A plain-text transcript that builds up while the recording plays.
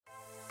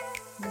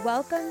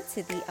Welcome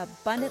to the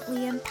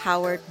Abundantly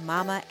Empowered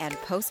Mama and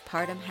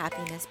Postpartum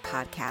Happiness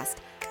Podcast.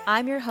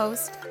 I'm your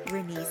host,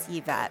 Renese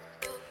Yvette.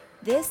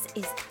 This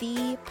is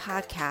the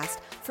podcast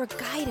for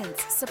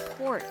guidance,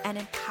 support, and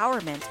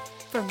empowerment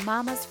for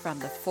mamas from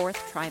the fourth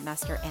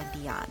trimester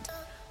and beyond.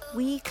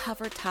 We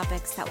cover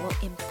topics that will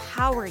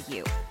empower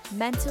you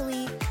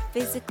mentally,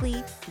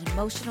 physically,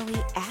 emotionally,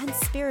 and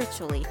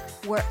spiritually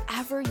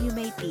wherever you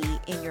may be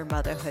in your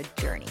motherhood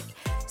journey.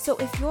 So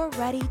if you're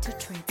ready to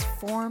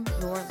transform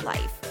your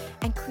life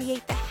and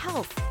create the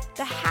health,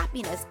 the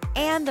happiness,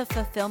 and the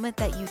fulfillment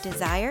that you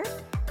desire,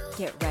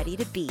 get ready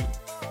to be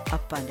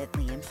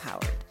abundantly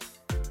empowered.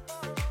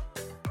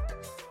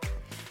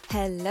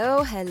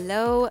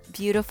 Hello,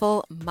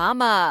 beautiful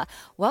mama.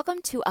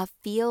 Welcome to a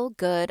Feel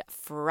Good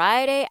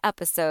Friday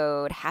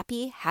episode.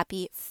 Happy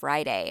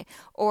Friday,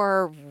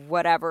 or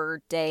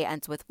whatever day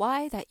ends with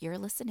Y that you're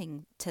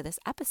listening to this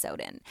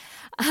episode in.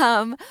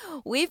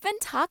 We've been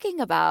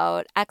talking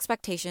about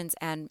expectations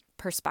and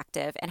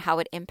perspective and how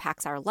it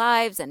impacts our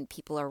lives and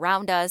people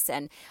around us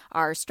and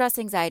our stress,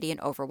 anxiety, and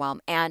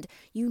overwhelm. And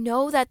you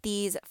know that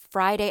these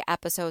Friday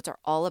episodes are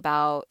all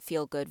about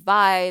feel good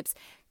vibes,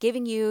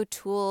 giving you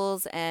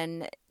tools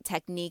and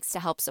techniques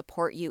to help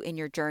support you in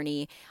your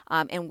journey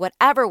in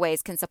whatever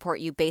ways can support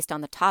you based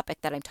on the topic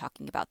that I'm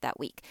talking about that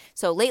week.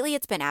 So lately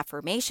it's been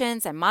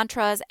affirmations and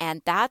mantras,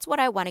 and that's what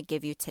I want to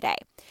give you today.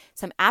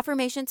 Some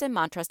affirmations and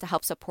mantras to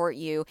help support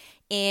you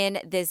in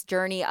this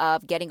journey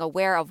of getting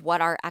aware of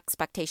what our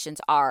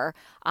expectations are,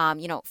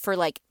 for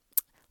like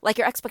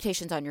your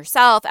expectations on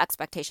yourself,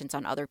 expectations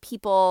on other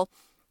people.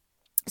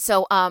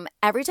 So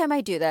every time I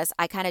do this,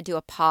 I kind of do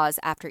a pause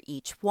after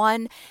each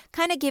one,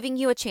 kind of giving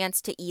you a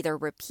chance to either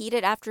repeat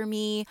it after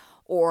me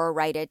or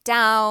write it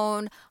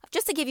down,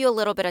 just to give you a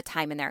little bit of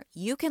time in there.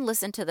 You can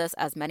listen to this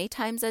as many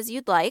times as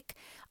you'd like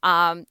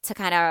to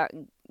kind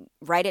of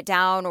write it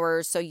down,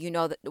 or so you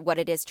know what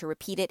it is to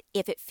repeat it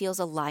if it feels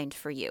aligned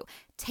for you.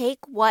 Take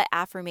what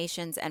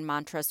affirmations and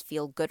mantras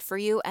feel good for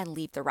you and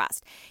leave the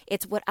rest.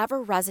 It's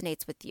whatever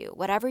resonates with you,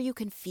 whatever you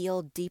can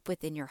feel deep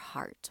within your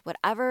heart,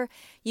 whatever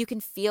you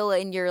can feel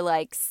in your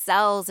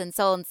cells and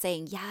soul and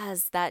saying,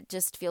 yes, that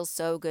just feels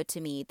so good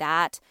to me.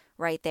 That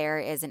right there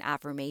is an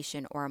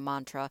affirmation or a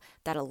mantra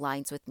that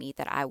aligns with me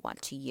that I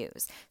want to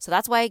use. So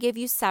that's why I give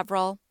you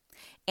several,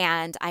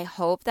 and I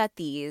hope that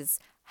these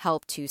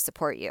help to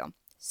support you.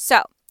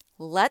 So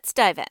let's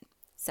dive in.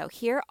 So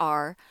here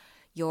are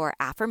your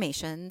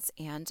affirmations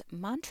and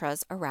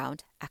mantras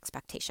around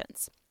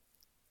expectations.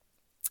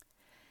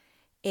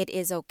 It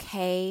is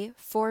okay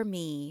for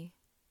me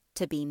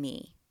to be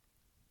me.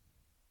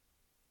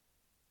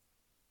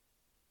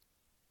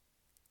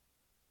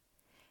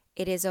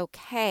 It is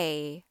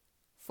okay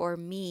for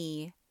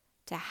me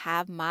to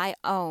have my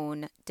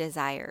own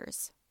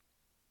desires.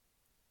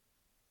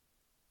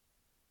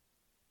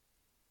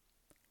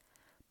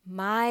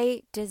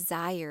 My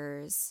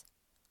desires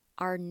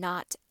are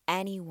not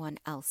anyone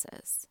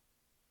else's.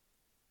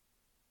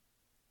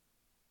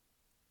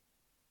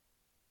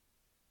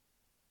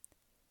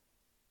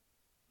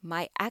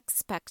 My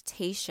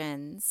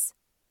expectations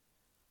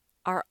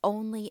are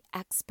only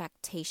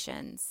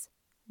expectations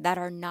that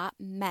are not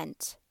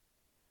meant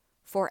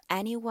for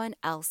anyone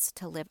else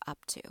to live up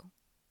to.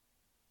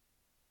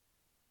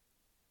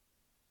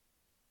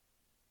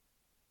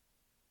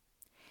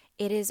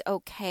 It is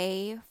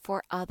okay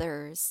for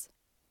others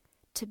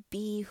to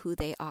be who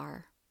they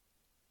are.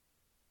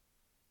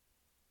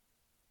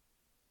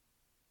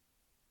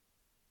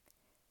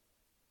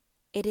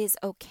 It is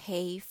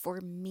okay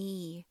for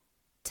me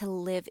to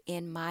live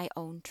in my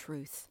own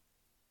truth.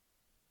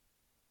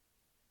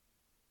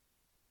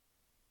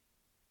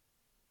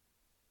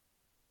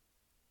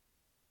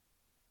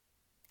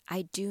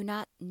 I do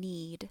not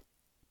need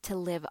to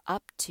live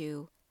up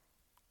to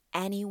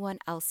anyone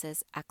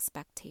else's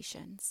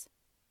expectations.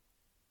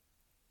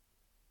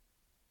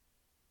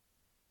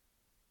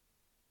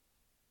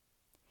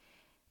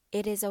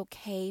 It is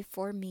okay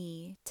for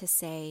me to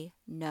say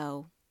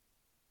no.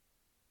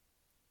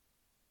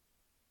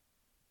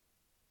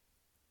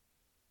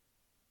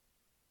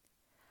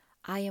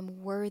 I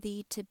am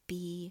worthy to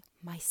be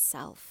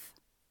myself.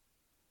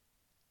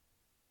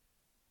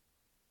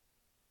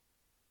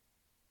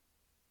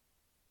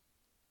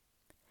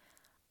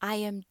 I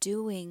am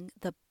doing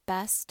the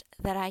best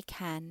that I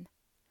can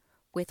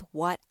with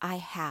what I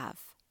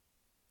have,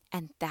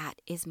 and that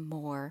is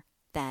more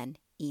than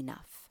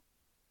enough.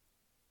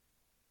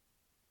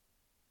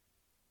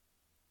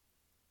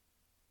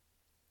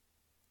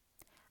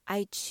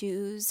 I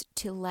choose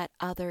to let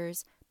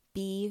others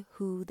be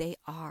who they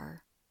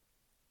are.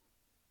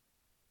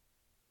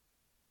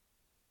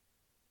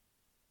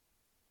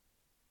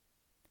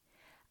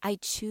 I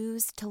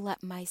choose to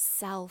let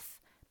myself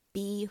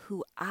be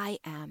who I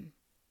am.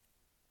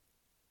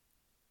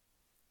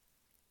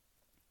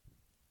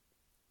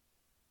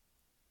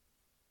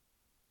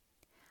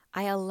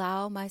 I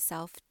allow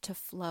myself to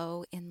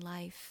flow in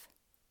life.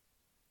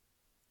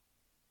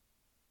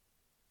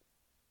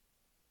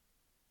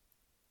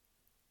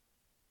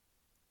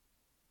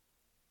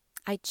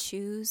 I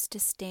choose to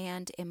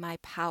stand in my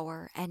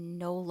power and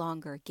no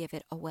longer give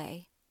it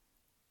away.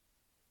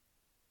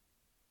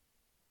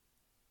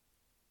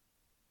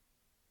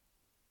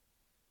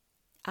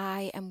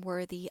 I am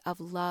worthy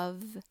of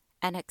love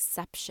and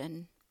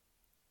acceptance.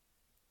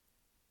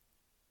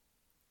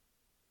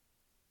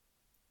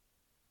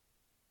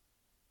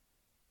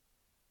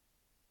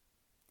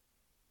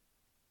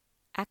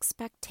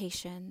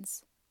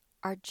 Expectations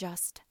are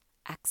just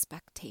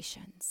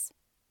expectations.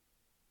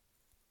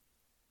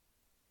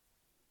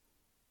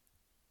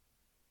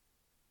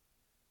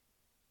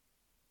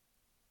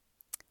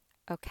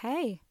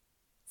 Okay,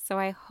 so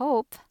I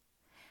hope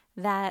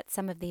that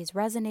some of these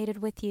resonated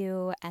with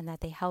you and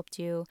that they helped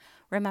you.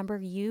 Remember,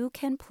 you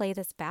can play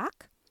this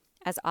back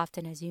as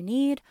often as you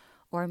need,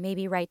 or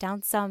maybe write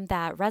down some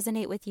that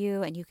resonate with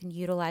you and you can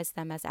utilize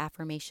them as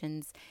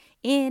affirmations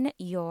in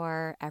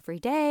your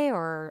everyday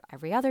or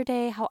every other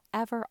day,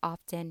 however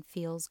often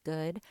feels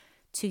good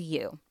to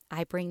you.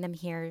 I bring them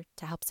here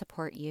to help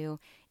support you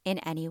in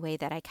any way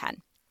that I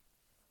can.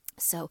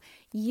 So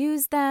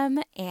use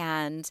them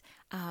and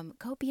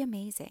go be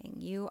amazing.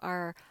 You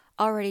are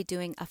already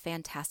doing a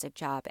fantastic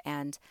job.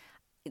 And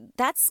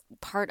that's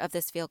part of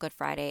this Feel Good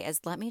Friday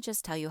is let me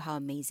just tell you how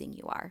amazing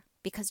you are,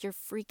 because you're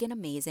freaking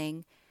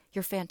amazing.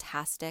 You're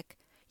fantastic.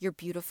 You're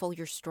beautiful.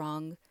 You're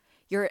strong.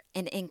 You're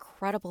an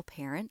incredible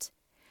parent.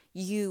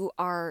 You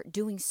are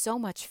doing so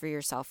much for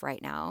yourself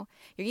right now.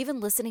 You're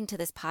even listening to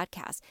this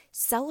podcast.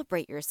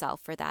 Celebrate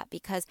yourself for that,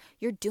 because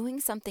you're doing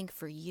something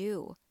for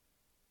you.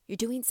 You're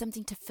doing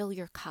something to fill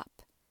your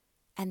cup.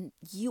 And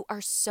you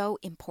are so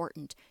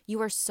important. You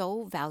are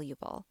so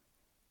valuable.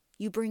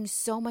 You bring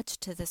so much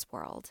to this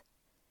world.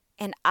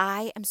 And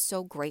I am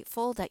so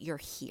grateful that you're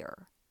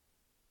here.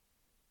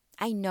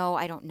 I know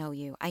I don't know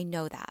you. I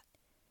know that.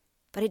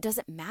 But it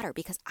doesn't matter,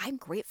 because I'm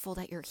grateful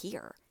that you're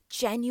here.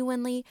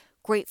 Genuinely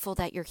grateful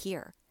that you're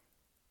here.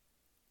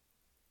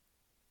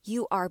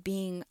 You are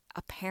being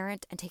a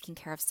parent and taking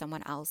care of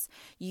someone else.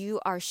 You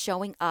are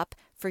showing up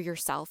for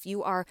yourself.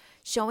 You are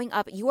showing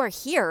up. You are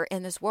here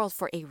in this world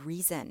for a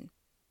reason.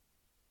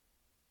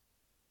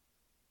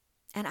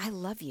 And I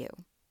love you.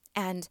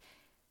 And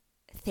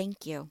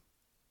thank you.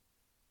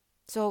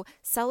 So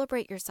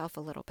celebrate yourself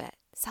a little bit.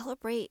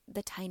 Celebrate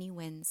the tiny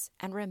wins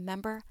and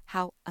remember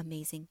how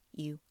amazing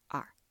you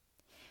are.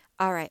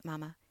 All right,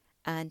 Mama.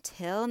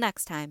 Until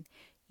next time,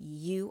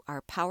 you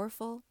are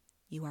powerful,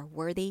 you are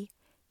worthy,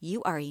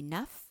 you are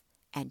enough,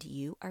 and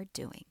you are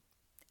doing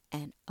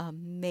an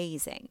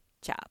amazing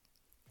job.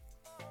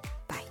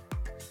 Bye.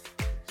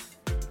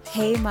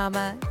 Hey,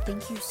 Mama.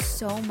 Thank you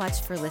so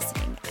much for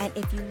listening. And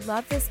if you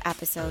love this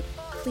episode,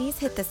 please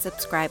hit the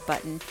subscribe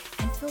button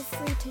and feel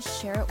free to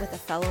share it with a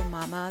fellow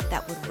mama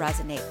that would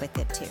resonate with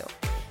it too.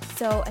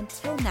 So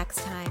until next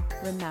time,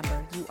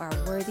 remember, you are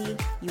worthy,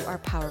 you are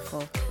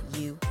powerful,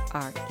 you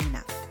are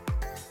enough.